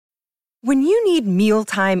When you need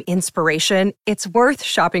mealtime inspiration, it's worth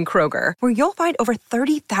shopping Kroger, where you'll find over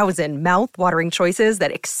 30,000 mouth-watering choices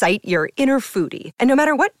that excite your inner foodie. And no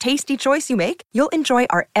matter what tasty choice you make, you'll enjoy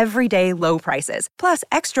our everyday low prices, plus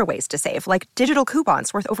extra ways to save, like digital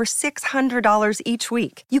coupons worth over $600 each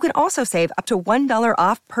week. You can also save up to $1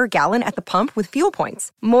 off per gallon at the pump with fuel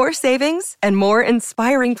points. More savings and more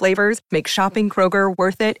inspiring flavors make shopping Kroger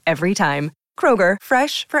worth it every time. Kroger,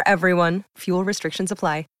 fresh for everyone. Fuel restrictions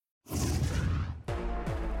apply.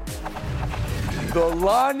 The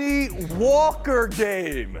Lonnie Walker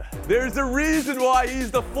game. There's a reason why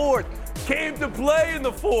he's the fourth. Came to play in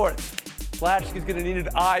the fourth. Flashky's going to need an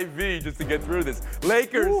IV just to get through this.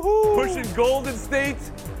 Lakers pushing Golden State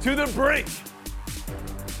to the brink.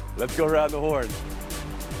 Let's go around the horn.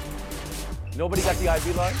 Nobody got the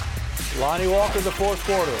IV line? Lonnie Walker, the fourth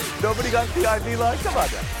quarter. Nobody got the IV line? Come on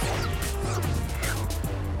now.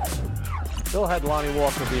 Still had Lonnie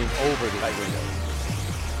Walker being over the IV.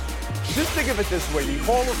 Just think of it this way. The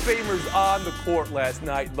Hall of Famers on the court last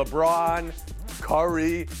night. LeBron,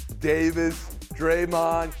 Curry, Davis,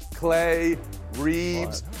 Draymond, Clay,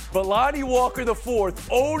 Reeves. But Lonnie Walker the fourth,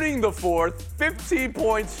 owning the fourth, 15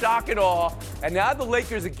 points, shock and awe. And now the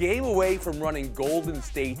Lakers a game away from running Golden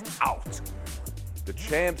State out. The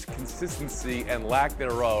champs' consistency and lack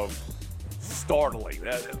thereof, startling.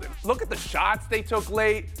 Look at the shots they took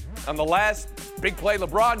late. On the last big play,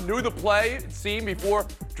 LeBron knew the play, it seemed, before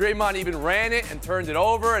Draymond even ran it and turned it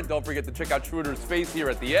over. And don't forget to check out Schroeder's face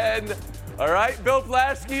here at the end. All right, Bill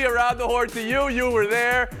Plaschke, around the horn to you. You were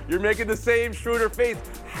there. You're making the same Schroeder face.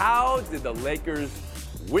 How did the Lakers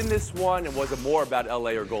win this one, and was it more about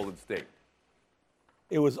L.A. or Golden State?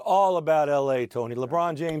 It was all about L.A., Tony.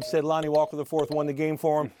 LeBron James said Lonnie Walker the fourth won the game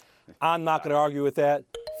for him. I'm not going to argue with that.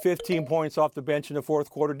 15 points off the bench in the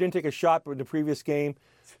fourth quarter. Didn't take a shot in the previous game.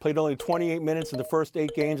 Played only 28 minutes in the first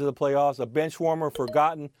 8 games of the playoffs. A bench warmer,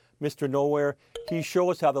 forgotten, Mr. Nowhere. He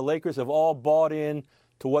showed us how the Lakers have all bought in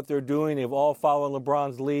to what they're doing. They've all followed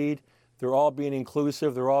LeBron's lead. They're all being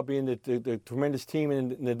inclusive. They're all being the tremendous team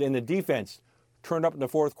in the defense. Turned up in the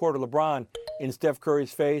fourth quarter. LeBron in Steph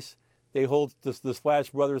Curry's face. They hold the Splash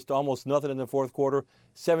Brothers to almost nothing in the fourth quarter.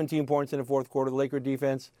 17 points in the fourth quarter, the Laker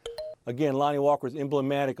defense. Again, Lonnie Walker is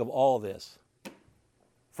emblematic of all of this.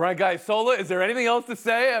 Frank Isola, is there anything else to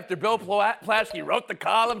say after Bill Plaschke wrote the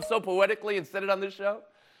column so poetically and said it on this show?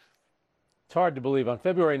 It's hard to believe. On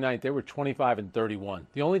February 9th, they were 25-31.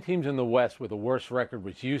 The only teams in the West with a worse record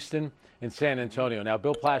was Houston and San Antonio. Now,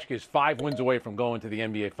 Bill Plaschke is 5 wins away from going to the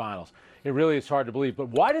NBA Finals. It really is hard to believe. But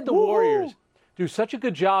why did the Warriors do such a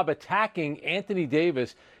good job attacking Anthony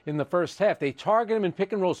Davis in the first half? They targeted him in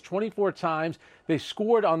pick and rolls 24 times. They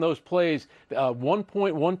scored on those plays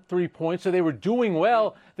 1.13 points, so they were doing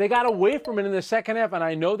well. They got away from it in the second half, and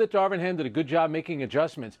I know that Darvin Ham did a good job making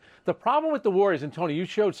adjustments. The problem with the Warriors, and Tony, you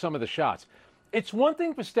showed some of the shots. It's one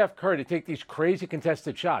thing for Steph Curry to take these crazy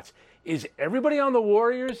contested shots. Is everybody on the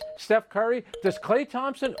Warriors Steph Curry? Does Klay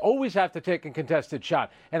Thompson always have to take a contested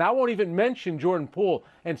shot? And I won't even mention Jordan Poole.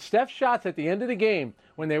 And Steph's shots at the end of the game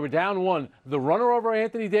when they were down 1, the runner over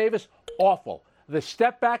Anthony Davis, awful. The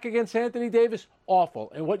step back against Anthony Davis,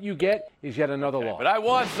 awful. And what you get is yet another loss. But I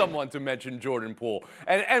want someone to mention Jordan Poole.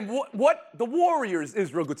 And what the Warriors,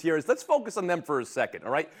 Israel Gutierrez, let's focus on them for a second,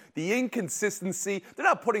 all right? The inconsistency. They're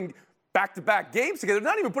not putting back-to-back games together. They're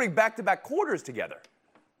not even putting back-to-back quarters together.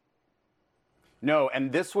 No,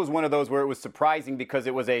 and this was one of those where it was surprising because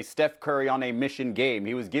it was a Steph Curry on a mission game.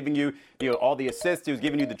 He was giving you, all the assists. He was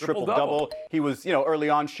giving you the triple-double. He was, early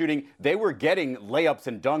on shooting. They were getting layups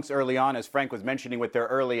and dunks early on, as Frank was mentioning, with their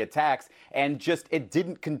early attacks. And just it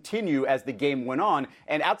didn't continue as the game went on.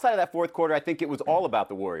 And outside of that fourth quarter, I think it was all about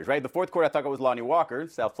the Warriors, right? The fourth quarter, I thought it was Lonnie Walker,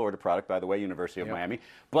 South Florida product, by the way, University of Miami.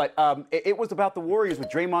 But it was about the Warriors with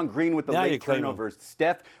Draymond Green with the late turnovers,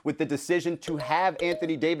 Steph with the decision to have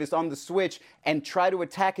Anthony Davis on the switch and try to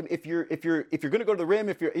attack him if you're going to go to the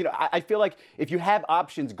rim. I feel like if you have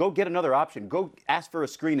options, go get another option. Go ask for a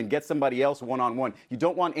screen and get somebody else one-on-one. You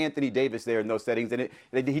don't want Anthony Davis there in those settings. And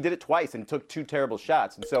he did it twice and took 2 terrible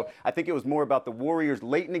shots. And so I think it was more about the Warriors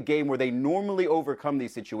late in the game where they normally overcome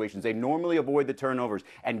these situations. They normally avoid the turnovers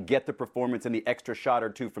and get the performance and the extra shot or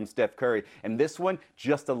 2 from Steph Curry. And this one,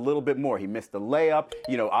 just a little bit more. He missed the layup.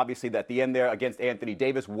 Obviously at the end there against Anthony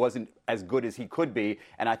Davis wasn't as good as he could be.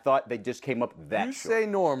 And I thought they just came up that short. You say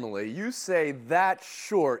normally. You say that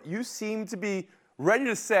short. You seem to be ready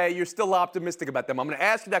to say you're still optimistic about them. I'm going to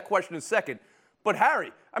ask you that question in a second. But,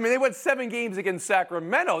 Harry, they went 7 games against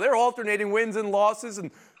Sacramento. They're alternating wins and losses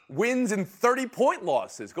and wins and 30-point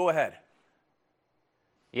losses. Go ahead.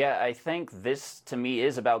 Yeah, I think this, to me,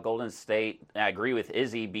 is about Golden State. And I agree with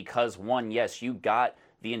Izzy because, one, yes, you got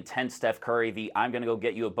the intense Steph Curry, I'm going to go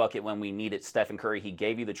get you a bucket when we need it, Stephen Curry. He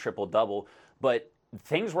gave you the triple-double. But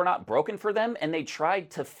things were not broken for them, and they tried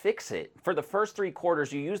to fix it. For the first 3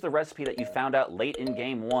 quarters, you used the recipe that you found out late in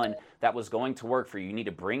game 1 that was going to work for you. You need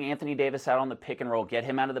to bring Anthony Davis out on the pick and roll, get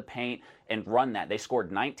him out of the paint, and run that. They scored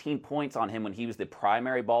 19 points on him when he was the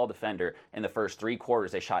primary ball defender in the first 3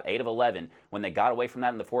 quarters. They shot 8 of 11. When they got away from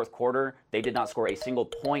that in the fourth quarter, they did not score a single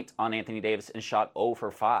point on Anthony Davis and shot 0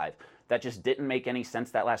 for 5. That just didn't make any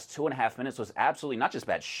sense. That last 2.5 minutes was absolutely not just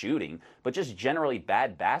bad shooting, but just generally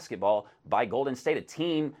bad basketball by Golden State, a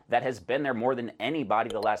team that has been there more than anybody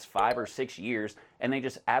the last 5 or 6 years, and they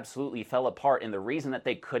just absolutely fell apart. And the reason that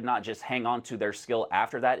they could not just hang on to their skill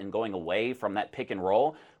after that and going away from that pick and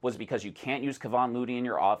roll was because you can't use Kevon Looney in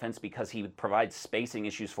your offense because he provides spacing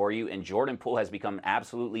issues for you, and Jordan Poole has become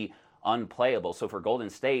absolutely unplayable. So for Golden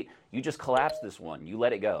State, you just collapse this one. You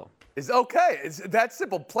let it go. It's okay. It's that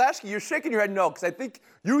simple. Plaschke, you're shaking your head no, because I think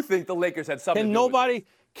you think the Lakers had something to do with it.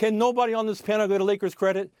 Can nobody on this panel give the Lakers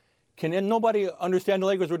credit? Can nobody understand the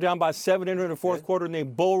Lakers were down by 7 in the fourth quarter and they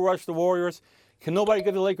bull rushed the Warriors? Can nobody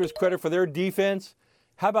give the Lakers credit for their defense?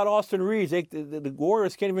 How about Austin Reeves? The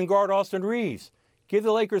Warriors can't even guard Austin Reeves. Give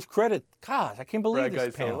the Lakers credit. God, I can't believe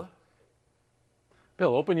this panel.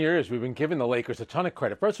 Bill, open your ears. We've been giving the Lakers a ton of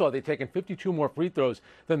credit. First of all, they've taken 52 more free throws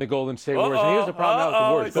than the Golden State Warriors. And here's the problem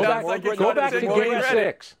now with the Warriors. Go back to Game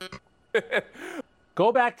 6.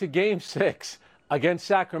 Go back to Game 6 against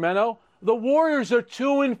Sacramento. The Warriors are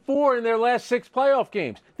 2-4 in their last 6 playoff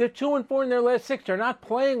games. They're 2-4 in their last 6. They're not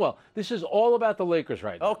playing well. This is all about the Lakers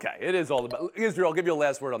right now. Okay, it is all about. Israel, I'll give you a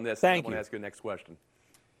last word on this. Thank you. I want to ask you the next question.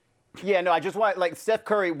 Yeah, no, I just want, like, Steph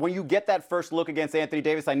Curry, when you get that first look against Anthony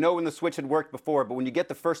Davis, I know when the switch had worked before, but when you get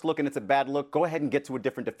the first look and it's a bad look, go ahead and get to a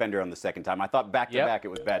different defender on the second time. I thought back-to-back it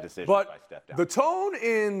was bad decision by Steph. But the tone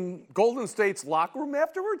in Golden State's locker room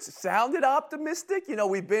afterwards sounded optimistic. You know,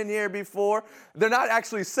 we've been here before. They're not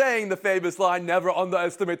actually saying the famous line, never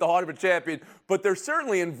underestimate the heart of a champion, but they're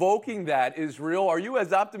certainly invoking that. Israel, are you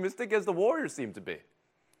as optimistic as the Warriors seem to be?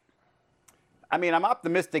 I mean, I'm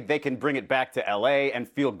optimistic they can bring it back to L.A. and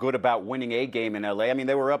feel good about winning a game in L.A. I mean,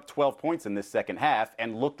 they were up 12 points in this second half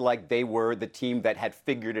and looked like they were the team that had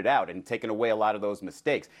figured it out and taken away a lot of those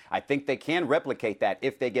mistakes. I think they can replicate that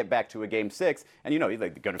if they get back to a Game 6. And, you know, they're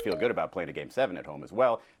going to feel good about playing a Game 7 at home as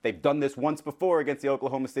well. They've done this once before against the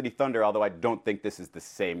Oklahoma City Thunder, although I don't think this is the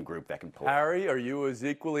same group that can pull it. Harry, are you as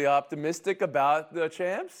equally optimistic about the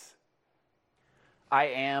champs? I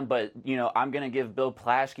am, but, you know, I'm going to give Bill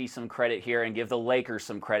Plaschke some credit here and give the Lakers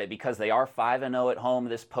some credit because they are 5-0 at home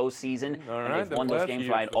this postseason. And they've won those games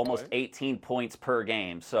by almost 18 points per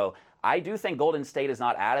game. So I do think Golden State is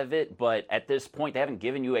not out of it, but at this point, they haven't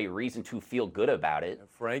given you a reason to feel good about it.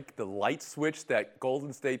 Frank, the light switch that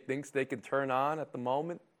Golden State thinks they can turn on at the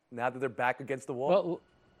moment, now that they're back against the wall? Well,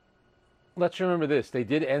 let's remember this. They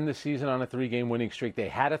did end the season on a 3-game winning streak. They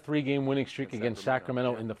had a 3-game winning streak against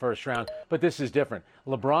Sacramento in the first round, but this is different.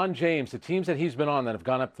 LeBron James, the teams that he's been on that have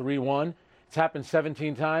gone up 3-1, it's happened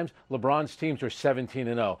 17 times. LeBron's teams are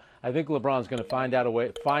 17-0. I think LeBron's going to find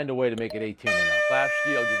a way to make it 18-0. Last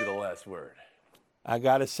year, I'll give you the last word. I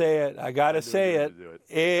got to say it.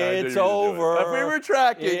 It's over. If we were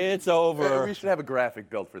tracking. It's over. We should have a graphic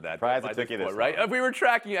built for that. Surprised it took you this right? If we were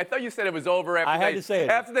tracking, I thought you said it was over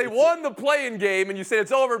after they won the play-in game, and you said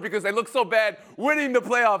it's over because they looked so bad winning the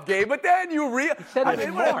playoff game. But then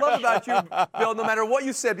what I love about you, Bill, no matter what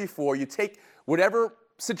you said before, you take whatever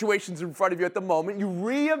situation's in front of you at the moment, you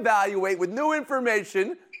reevaluate with new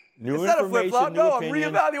information. New It's information, not a flip-flop. new No,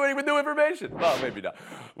 opinion. I'm reevaluating with new information. Well, maybe not.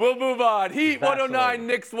 We'll move on. Heat 109,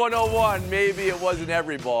 Knicks 101. Maybe it wasn't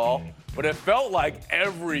every ball, but it felt like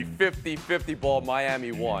every 50-50 ball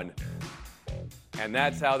Miami won. And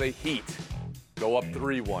that's how the Heat go up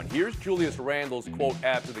 3-1. Here's Julius Randle's quote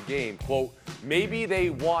after the game. Quote, maybe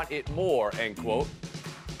they want it more, end quote.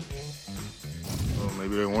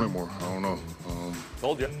 Maybe they want it more. I don't know.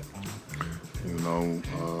 Told you. You know,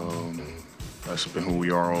 that's been who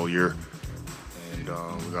we are all year. And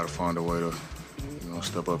we got to find a way to,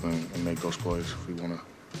 step up and make those plays if we want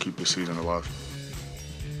to keep the season alive.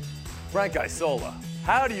 Frank Isola,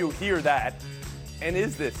 how do you hear that? And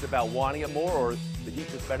is this about wanting it more, or the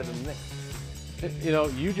Heat is better than the Knicks? You know,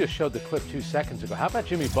 you just showed the clip 2 seconds ago. How about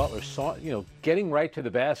Jimmy Butler getting right to the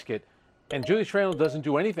basket, and Julius Randle doesn't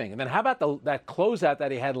do anything? And then how about that closeout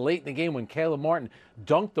that he had late in the game when Caleb Martin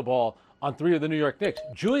dunked the ball on 3 of the New York Knicks?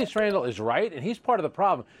 Julius Randle is right, and he's part of the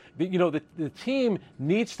problem. The team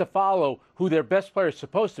needs to follow who their best player is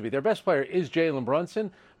supposed to be. Their best player is Jalen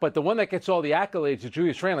Brunson, but the one that gets all the accolades is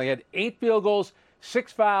Julius Randle. He had 8 field goals,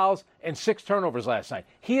 6 fouls and 6 turnovers last night.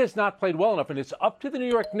 He has not played well enough, and it's up to the New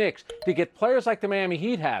York Knicks to get players like the Miami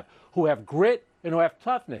Heat have, who have grit and who have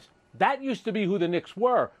toughness. That used to be who the Knicks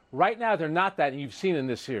were. Right now, they're not that, and you've seen in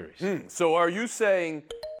this series. So are you saying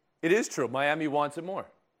it is true, Miami wants it more?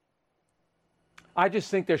 I just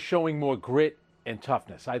think they're showing more grit and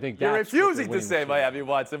toughness. I think that's You're refusing to say Miami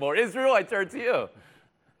wants it more. Israel, I turn to you.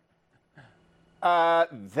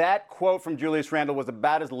 That quote from Julius Randle was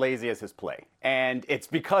about as lazy as his play. And it's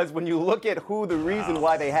because when you look at the reason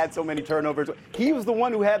why they had so many turnovers, he was the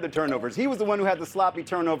one who had the turnovers. He was the one who had the sloppy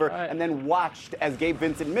turnover and then watched as Gabe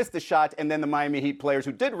Vincent missed the shot and then the Miami Heat players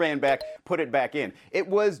who did ran back put it back in. It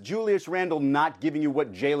was Julius Randle not giving you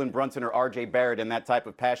what Jalen Brunson or R.J. Barrett and that type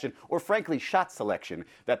of passion or, frankly, shot selection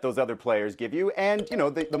that those other players give you. And,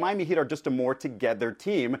 the Miami Heat are just a more together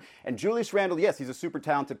team. And Julius Randle, yes, he's a super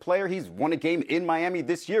talented player. He's won a game in Miami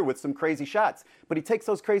this year with some crazy shots. But he takes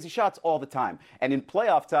those crazy shots all the time. And in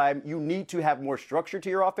playoff time, you need to have more structure to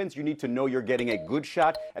your offense. You need to know you're getting a good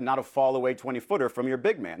shot and not a fall-away 20-footer from your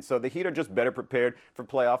big man. So the Heat are just better prepared for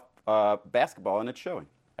playoff basketball, and it's showing.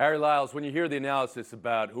 Harry Lyles, when you hear the analysis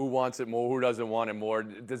about who wants it more, who doesn't want it more,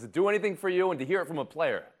 does it do anything for you? And to hear it from a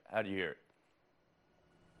player, how do you hear it?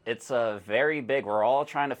 It's a very big, we're all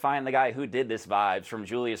trying to find the guy who did this vibes from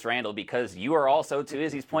Julius Randle, because you are also, to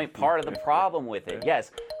Izzy's point, part of the problem with it. Yes,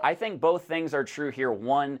 I think both things are true here.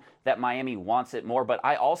 One, that Miami wants it more, but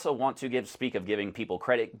I also want to speak of giving people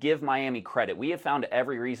credit, give Miami credit. We have found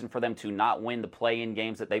every reason for them to not win the play-in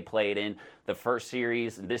games that they played in the first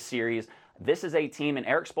series, this series. This is a team, and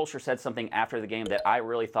Eric Spoelstra said something after the game that I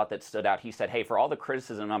really thought that stood out. He said, hey, for all the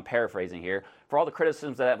criticism, and I'm paraphrasing here, for all the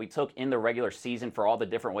criticisms that we took in the regular season, for all the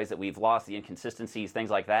different ways that we've lost, the inconsistencies, things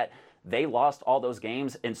like that, they lost all those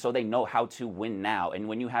games, and so they know how to win now. And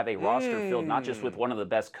when you have a roster filled not just with one of the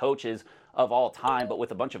best coaches of all time, but with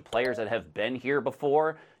a bunch of players that have been here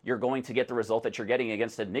before, you're going to get the result that you're getting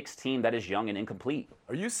against a Knicks team that is young and incomplete.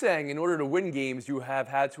 Are you saying in order to win games, you have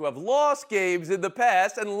had to have lost games in the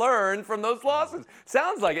past and learned from those losses?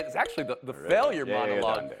 Sounds like it's actually the failure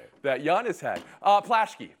monologue that Giannis had.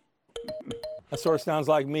 Plaschke. That sort of sounds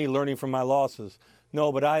like me learning from my losses.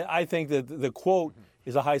 No, but I think that the quote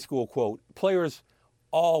is a high school quote. Players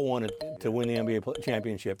all wanted to win the NBA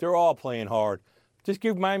championship. They're all playing hard. Just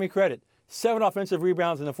give Miami credit. 7 offensive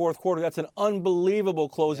rebounds in the fourth quarter. That's an unbelievable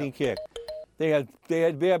closing kick. They had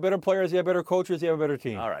better players. They had better coaches. They have a better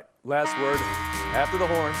team. All right. Last word after the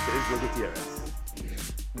horn to Israel Gutierrez.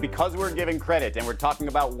 Because we're giving credit and we're talking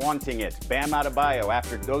about wanting it, Bam Adebayo,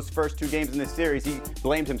 after those first 2 games in this series, he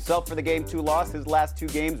blamed himself for the Game 2 loss. His last 2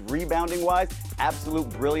 games, rebounding-wise, absolute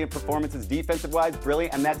brilliant performances. Defensive-wise,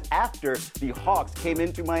 brilliant. And that's after the Hawks came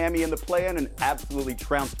into Miami in the play-in and absolutely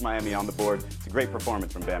trounced Miami on the board. It's a great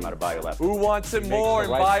performance from Bam Adebayo last night. Who wants it more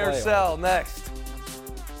and buy or sell? Next.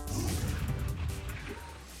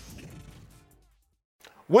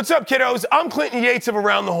 What's up, kiddos? I'm Clinton Yates of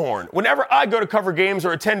Around the Horn. Whenever I go to cover games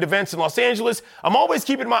or attend events in Los Angeles, I'm always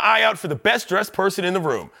keeping my eye out for the best-dressed person in the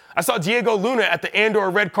room. I saw Diego Luna at the Andor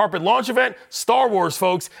Red Carpet launch event, Star Wars,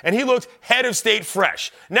 folks, and he looked head of state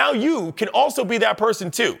fresh. Now you can also be that person,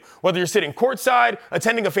 too, whether you're sitting courtside,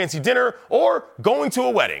 attending a fancy dinner, or going to a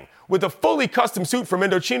wedding. With a fully custom suit from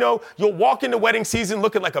Indochino, you'll walk into wedding season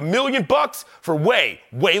looking like $1 million for way,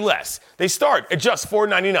 way less. They start at just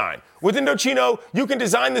 $4.99. With Indochino, you can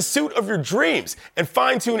design the suit of your dreams and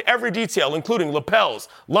fine-tune every detail, including lapels,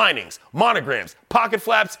 linings, monograms, pocket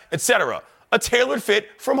flaps, etc. A tailored fit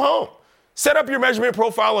from home. Set up your measurement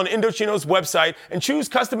profile on Indochino's website and choose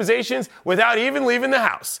customizations without even leaving the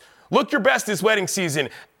house. Look your best this wedding season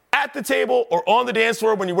at the table or on the dance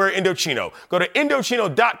floor when you wear Indochino. Go to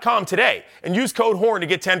Indochino.com today and use code HORN to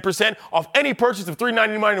get 10% off any purchase of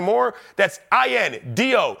 $3.99 or more. That's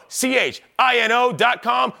INDOCHINO.com,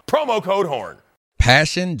 promo code HORN.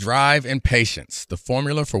 Passion, drive, and patience. The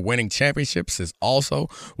formula for winning championships is also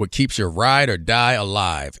what keeps your ride or die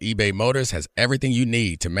alive. eBay Motors has everything you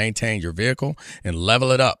need to maintain your vehicle and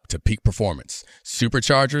level it up to peak performance.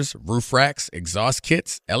 Superchargers, roof racks, exhaust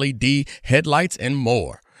kits, LED headlights, and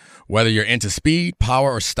more. Whether you're into speed,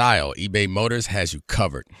 power, or style, eBay Motors has you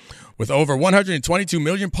covered. With over 122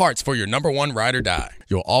 million parts for your number one ride or die,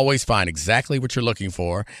 you'll always find exactly what you're looking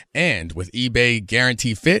for. And with eBay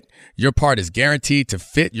Guarantee Fit, your part is guaranteed to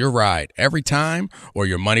fit your ride every time or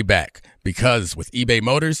your money back. Because with eBay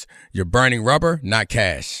Motors, you're burning rubber, not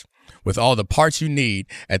cash. With all the parts you need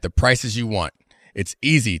at the prices you want, it's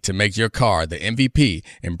easy to make your car the MVP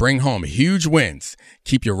and bring home huge wins.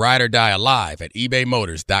 Keep your ride or die alive at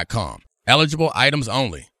ebaymotors.com. Eligible items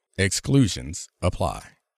only. Exclusions apply.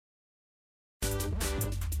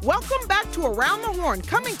 Welcome back to Around the Horn,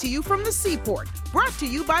 coming to you from the Seaport. Brought to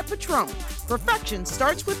you by Patron. Perfection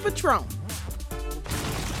starts with Patron.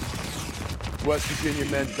 West Virginia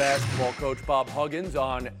men's basketball coach Bob Huggins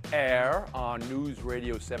on air on News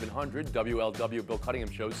Radio 700, WLW Bill Cunningham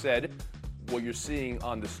Show, said what you're seeing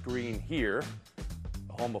on the screen here,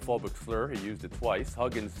 a homophobic slur, he used it twice.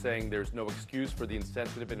 Huggins saying there's no excuse for the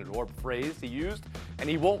insensitive and abhorrent phrase he used, and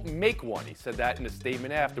he won't make one. He said that in a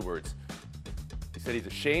statement afterwards. He said he's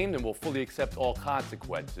ashamed and will fully accept all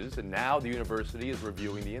consequences, and now the university is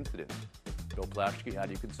reviewing the incident. Bill Plaschke, how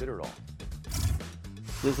do you consider it all?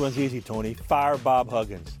 This one's easy, Tony. Fire Bob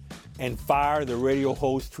Huggins and fire the radio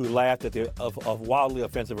host who laughed at of wildly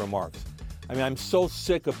offensive remarks. I mean, I'm so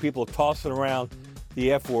sick of people tossing around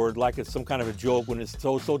the F word like it's some kind of a joke when it's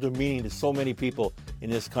so demeaning to so many people in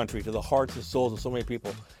this country, to the hearts and souls of so many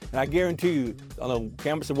people. And I guarantee you, on the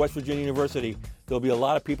campus of West Virginia University, there'll be a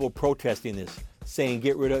lot of people protesting this, saying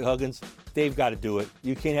get rid of Huggins. They've got to do it.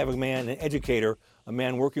 You can't have a man, an educator, a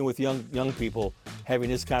man working with young people, having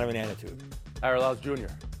this kind of an attitude. Harry Lyles Jr.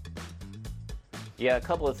 Yeah, a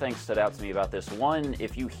couple of things stood out to me about this. One,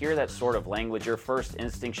 if you hear that sort of language, your first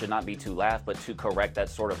instinct should not be to laugh, but to correct that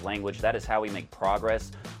sort of language. That is how we make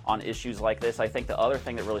progress on issues like this. I think the other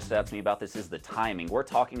thing that really stood out to me about this is the timing. We're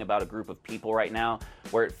talking about a group of people right now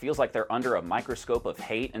where it feels like they're under a microscope of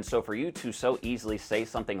hate, and so for you to so easily say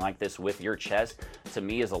something like this with your chest, to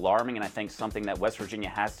me is alarming, and I think something that West Virginia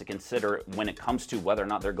has to consider when it comes to whether or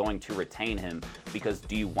not they're going to retain him, because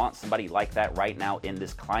do you want somebody like that right now in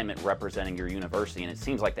this climate representing your university? And it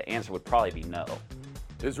seems like the answer would probably be no.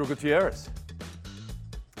 Israel Gutierrez.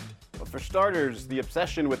 Well, for starters, the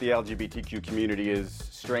obsession with the LGBTQ community is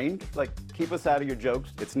strange. Like, keep us out of your jokes.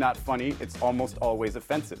 It's not funny. It's almost always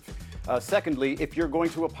offensive. Secondly, if you're going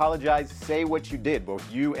to apologize, say what you did,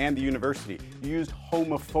 both you and the university. You used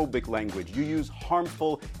homophobic language. You used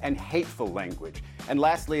harmful and hateful language. And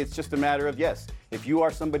lastly, it's just a matter of, yes, if you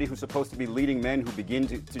are somebody who's supposed to be leading men who begin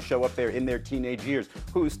to show up there in their teenage years,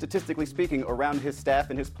 who, statistically speaking, around his staff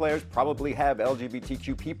and his players probably have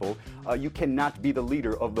LGBTQ people, you cannot be the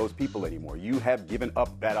leader of those people anymore. You have given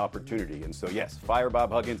up that opportunity. And so, yes, fire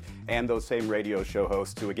Bob Huggins and those same radio show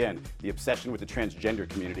hosts who, again, the obsession with the transgender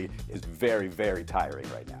community is very, very tiring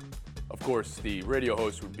right now. Of course, the radio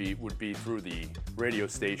host would be through the radio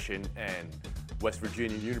station, and West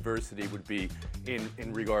Virginia University would be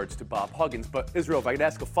in regards to Bob Huggins. But Israel, if I could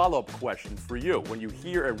ask a follow-up question for you. When you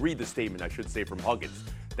hear and read the statement, I should say, from Huggins,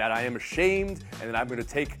 that I am ashamed and that I'm going to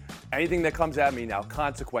take anything that comes at me now,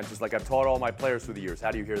 consequences, like I've taught all my players through the years.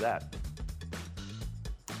 How do you hear that?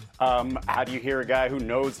 How do you hear a guy who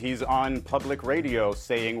knows he's on public radio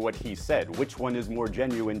saying what he said? Which one is more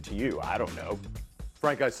genuine to you? I don't know.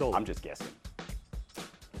 Frank Isola. I'm just guessing.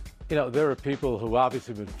 You know, there are people who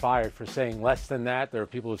obviously have been fired for saying less than that. There are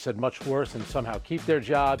people who said much worse and somehow keep their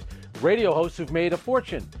jobs. Radio hosts who've made a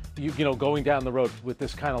fortune, you know, going down the road with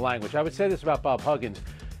this kind of language. I would say this about Bob Huggins.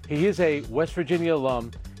 He is a West Virginia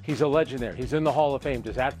alum. He's a legend there. He's in the Hall of Fame.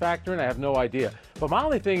 Does that factor in? I have no idea. But my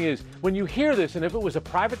only thing is, when you hear this, and if it was a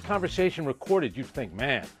private conversation recorded, you'd think,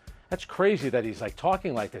 man, that's crazy that he's like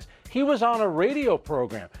talking like this. He was on a radio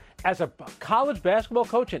program. As a college basketball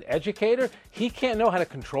coach and educator, he can't know how to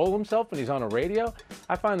control himself when he's on a radio.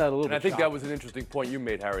 I find that a little bit And I think shocking. that was an interesting point you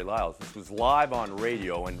made, Harry Lyles. This was live on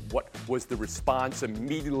radio, and what was the response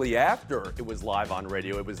immediately after it was live on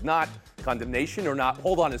radio? It was not condemnation or not.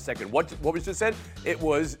 Hold on a second. What was just said? It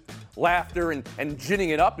was laughter and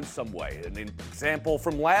ginning it up in some way. An example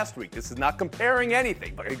from last week. This is not comparing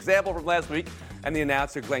anything, but an example from last week. And the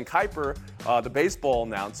announcer, Glenn Kuiper, the baseball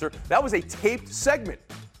announcer, that was a taped segment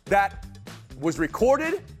that was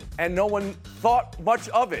recorded and no one thought much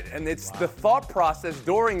of it. And it's the thought process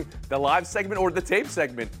during the live segment or the tape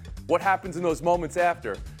segment, what happens in those moments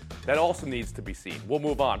after, that also needs to be seen. We'll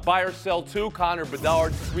move on. Buy or sell two, Connor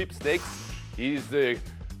Bedard sweepstakes. He's the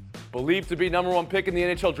believed to be #1 pick in the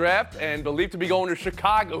NHL draft and believed to be going to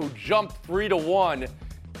Chicago, who jumped 3-1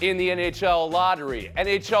 in the NHL lottery.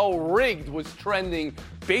 NHL rigged was trending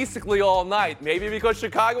basically all night. Maybe because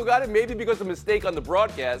Chicago got it, maybe because of a mistake on the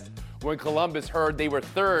broadcast when Columbus heard they were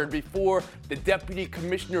third before the deputy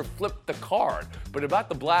commissioner flipped the card. But about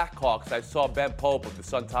the Blackhawks, I saw Ben Pope of the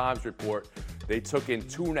Sun-Times report. They took in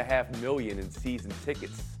 $2.5 million in season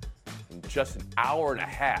tickets in just an hour and a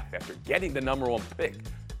half after getting the #1 pick.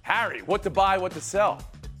 Harry, what to buy, what to sell?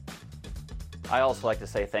 I also like to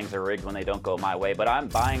say things are rigged when they don't go my way, but I'm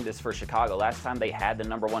buying this for Chicago. Last time they had the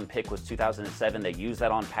 #1 pick was 2007. They used that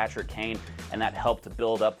on Patrick Kane, and that helped to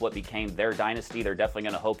build up what became their dynasty. They're definitely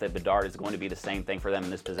going to hope that Bedard is going to be the same thing for them in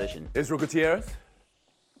this position. Israel Gutierrez?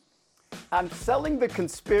 I'm selling the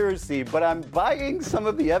conspiracy, but I'm buying some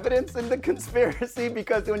of the evidence in the conspiracy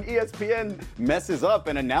because when ESPN messes up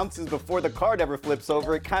and announces before the card ever flips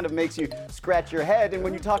over, it kind of makes you scratch your head. And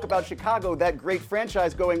when you talk about Chicago, that great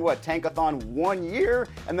franchise going, tankathon 1 year,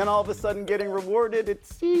 and then all of a sudden getting rewarded, it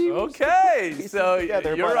seems. Okay, so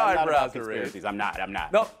together, your eyebrows are raised. I'm not.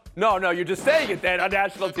 No, you're just saying it then on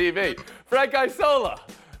national TV. Frank Isola.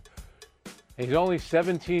 He's only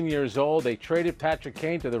 17 years old. They traded Patrick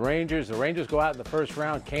Kane to the Rangers. The Rangers go out in the first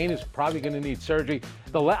round. Kane is probably going to need surgery.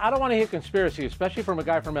 I don't want to hear conspiracy, especially from a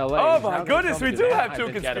guy from L.A. Oh, my goodness, we do have two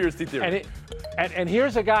conspiracy theories. And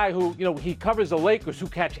here's a guy who, he covers the Lakers, who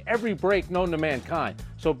catch every break known to mankind.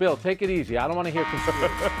 So, Bill, take it easy. I don't want to hear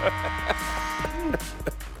conspiracy.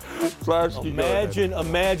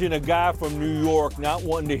 Imagine a guy from New York not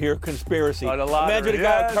wanting to hear conspiracy. Imagine a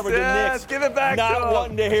guy who covered the Knicks give it back not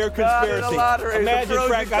wanting to hear conspiracy. Imagine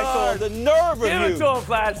Frank Isola, the nerve of you. Give it to him,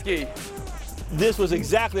 Flasky. This was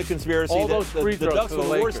exactly a conspiracy. All those free throws the Ducks were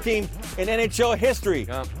the worst team in NHL history.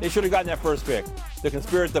 Yeah. They should have gotten that first pick.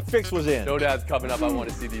 The fix was in. No doubt coming up. I want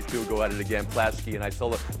to see these two go at it again, Plasky and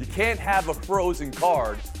Isola. You can't have a frozen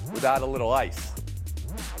card without a little ice.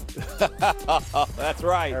 That's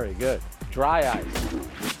right. Very good. Dry ice.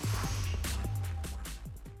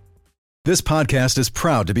 This podcast is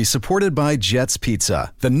proud to be supported by Jets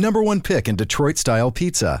Pizza, the #1 pick in Detroit-style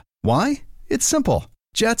pizza. Why? It's simple.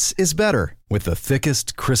 Jets is better. With the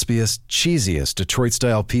thickest, crispiest, cheesiest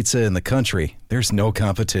Detroit-style pizza in the country, there's no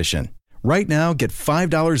competition. Right now, get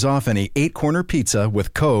 $5 off any 8-corner pizza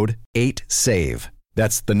with code 8SAVE.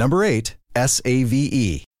 That's the number 8,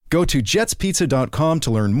 S-A-V-E. Go to jetspizza.com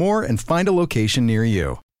to learn more and find a location near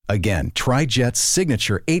you. Again, try Jet's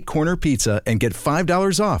signature 8-corner pizza and get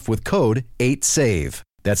 $5 off with code 8SAVE.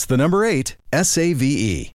 That's the number 8,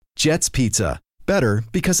 S-A-V-E. Jet's Pizza. Better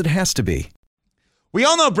because it has to be. We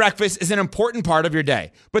all know breakfast is an important part of your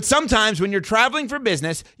day, but sometimes when you're traveling for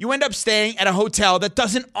business, you end up staying at a hotel that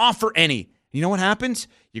doesn't offer any. You know what happens?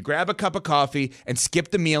 You grab a cup of coffee and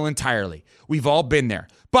skip the meal entirely. We've all been there.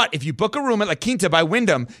 But if you book a room at La Quinta by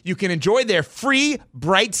Wyndham, you can enjoy their free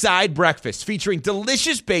Bright Side breakfast featuring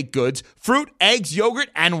delicious baked goods, fruit, eggs, yogurt,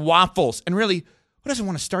 and waffles. And really, who doesn't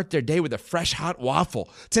want to start their day with a fresh hot waffle?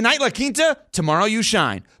 Tonight, La Quinta, tomorrow you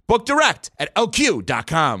shine. Book direct at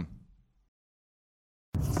lq.com.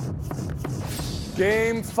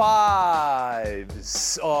 Game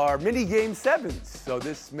 5s are mini Game 7s. So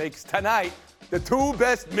this makes tonight the two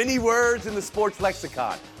best mini words in the sports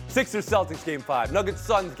lexicon. Sixers Celtics Game 5, Nuggets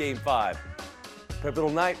Suns Game 5. Pivotal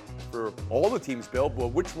night for all the teams, Bill, but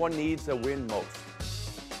which one needs a win most?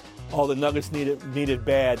 Oh, the Nuggets need it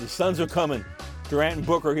bad. The Suns are coming. Durant and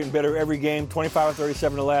Booker are getting better every game. 25 or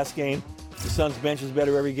 37 the last game. The Suns bench is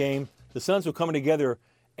better every game. The Suns are coming together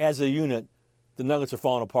as a unit. The Nuggets are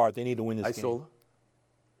falling apart. They need to win this game.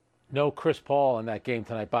 No Chris Paul in that game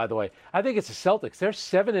tonight, by the way. I think it's the Celtics. They're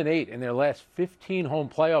 7-8 in their last 15 home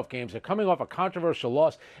playoff games. They're coming off a controversial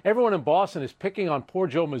loss. Everyone in Boston is picking on poor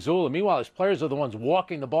Joe Mazzulla. Meanwhile, his players are the ones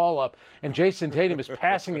walking the ball up, and Jason Tatum is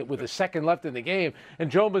passing it with a second left in the game, and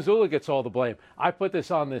Joe Mazzulla gets all the blame. I put this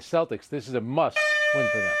on the Celtics. This is a must win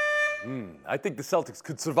for them. I think the Celtics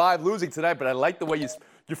could survive losing tonight, but I like the way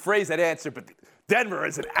you phrase that answer. But Denver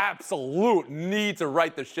is an absolute need to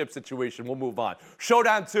right the ship situation. We'll move on.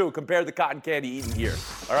 Showdown 2, compare the cotton candy eaten here.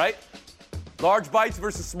 All right? Large bites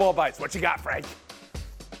versus small bites. What you got, Frank?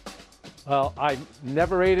 Well, I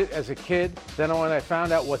never ate it as a kid. Then when I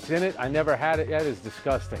found out what's in it, I never had it yet. It's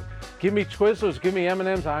disgusting. Give me Twizzlers, give me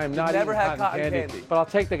M&Ms. I am not never eating had cotton candy. But I'll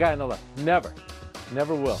take the guy on the left.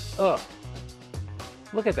 Never will. Ugh.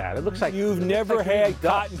 Look at that. It looks like you've never had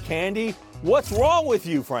cotton candy. What's wrong with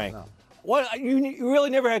you, Frank? No. What? You really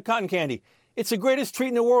never had cotton candy. It's the greatest treat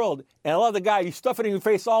in the world. And I love the guy. You stuff it in your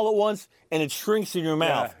face all at once, and it shrinks in your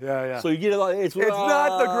mouth. Yeah. So you get it. It's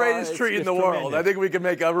not the greatest treat in the world. I think we can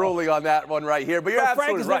make a ruling on that one right here. But you're absolutely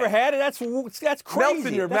Frank has never had it. That's crazy. Melts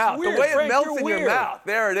in your mouth. Weird. The way Frank, it melts in your mouth.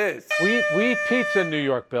 There it is. We eat pizza in New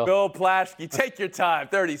York, Bill. Bill Plaschke, take your time.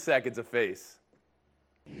 30 seconds of face.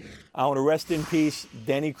 I want to rest in peace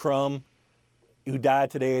Denny Crum, who died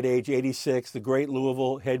today at age 86, the great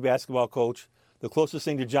Louisville head basketball coach, the closest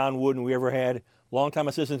thing to John Wooden we ever had, longtime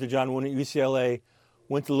assistant to John Wooden at UCLA,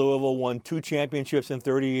 went to Louisville, won 2 championships in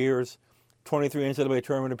 30 years, 23 NCAA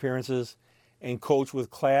tournament appearances, and coached with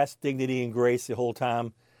class, dignity, and grace the whole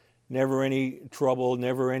time. Never any trouble,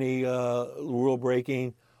 never any rule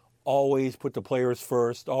breaking, always put the players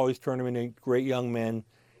first, always turned them into great young men.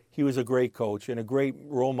 He was a great coach and a great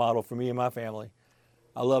role model for me and my family.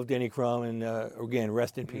 I love Denny Crum, and again,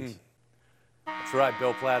 rest in peace. That's right,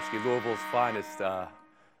 Bill Plaschke, Louisville's finest.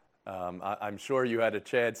 I'm sure you had a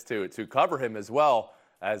chance to cover him as well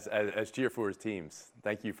as cheer for his teams.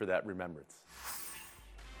 Thank you for that remembrance.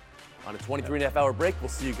 On a 23.5-hour break, we'll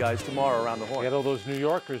see you guys tomorrow around the horn. Get all those New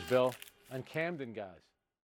Yorkers, Bill, and Camden guys.